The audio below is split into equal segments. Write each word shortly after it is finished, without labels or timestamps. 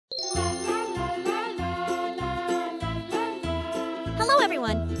Hello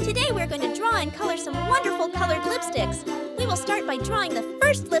everyone! Today we're going to draw and color some wonderful colored lipsticks. We will start by drawing the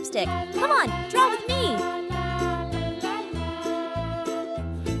first lipstick. Come on, draw with me!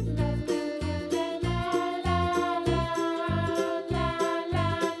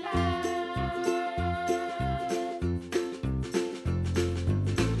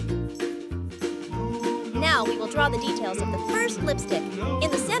 Now we will draw the details of the first lipstick. In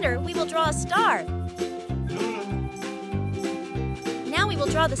the center, we will draw a star. Now we will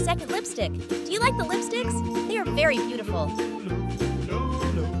draw the second lipstick. Do you like the lipsticks? They are very beautiful.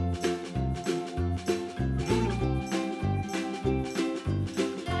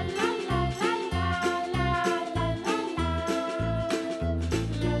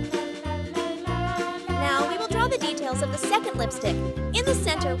 Now we will draw the details of the second lipstick. In the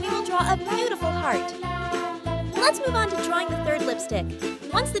center, we will draw a beautiful heart. Let's move on to drawing the third lipstick.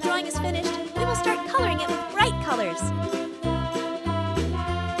 Once the drawing is finished, we will start coloring it with bright colors.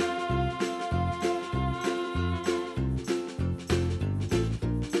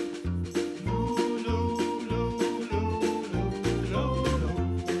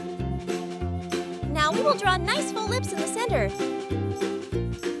 Now we will draw nice full lips in the center.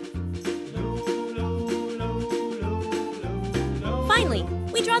 Finally,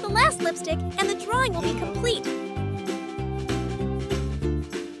 we draw the last lipstick and the drawing will be complete.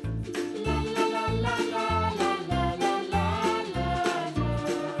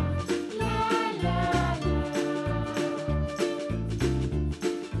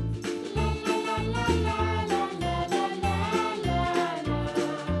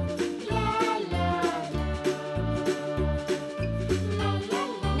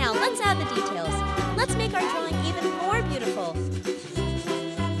 Now let's add the details. Let's make our drawing even more beautiful.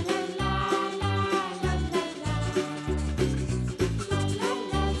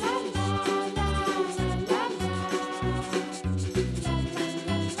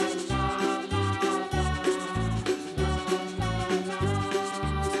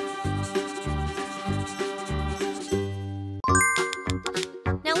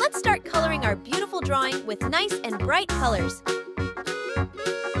 Now let's start coloring our beautiful drawing with nice and bright colors.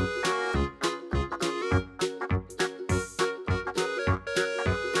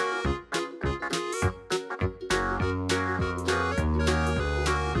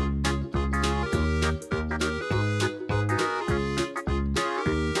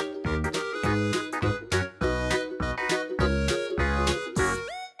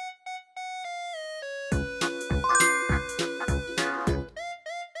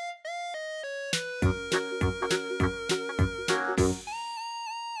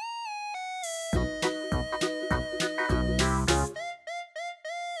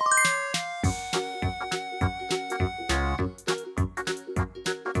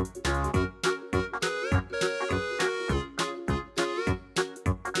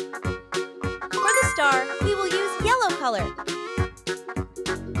 Star, we will use yellow color.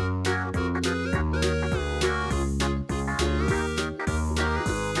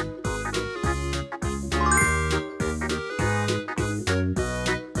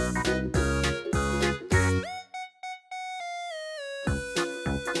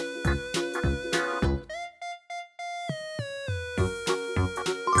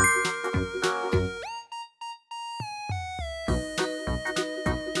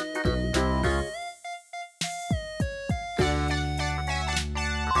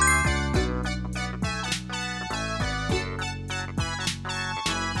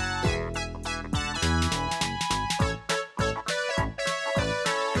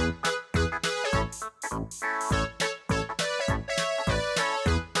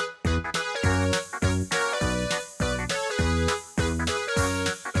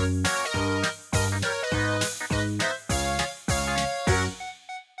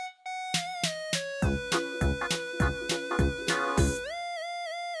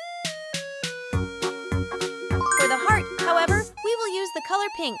 For the heart, however, we will use the color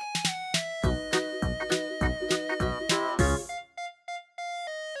pink.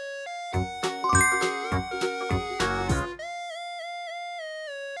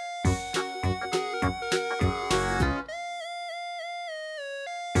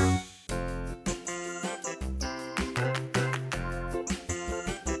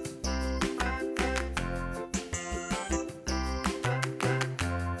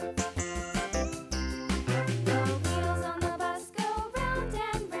 The wheels on the bus go round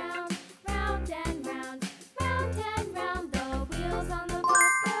and round.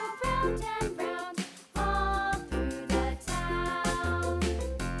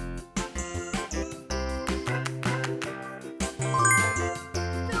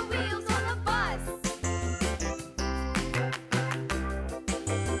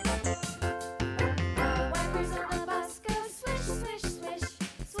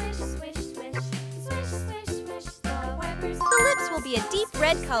 will be a deep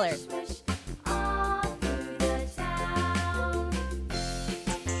red color.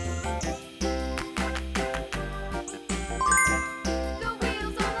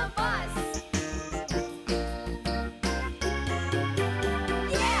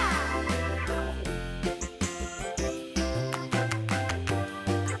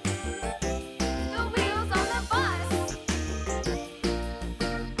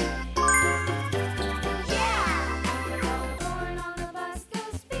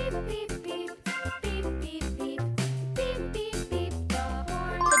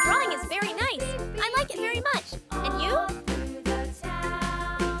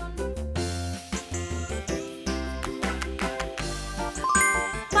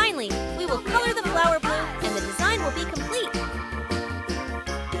 Finally, we will color the flower blue and the design will be complete.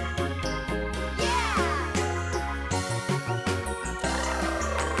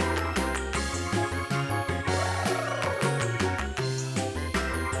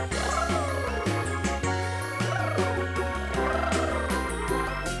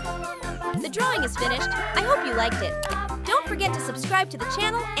 The drawing is finished. I hope you liked it. Don't forget to subscribe to the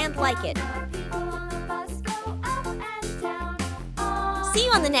channel and like it. See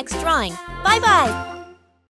you on the next drawing. Bye-bye!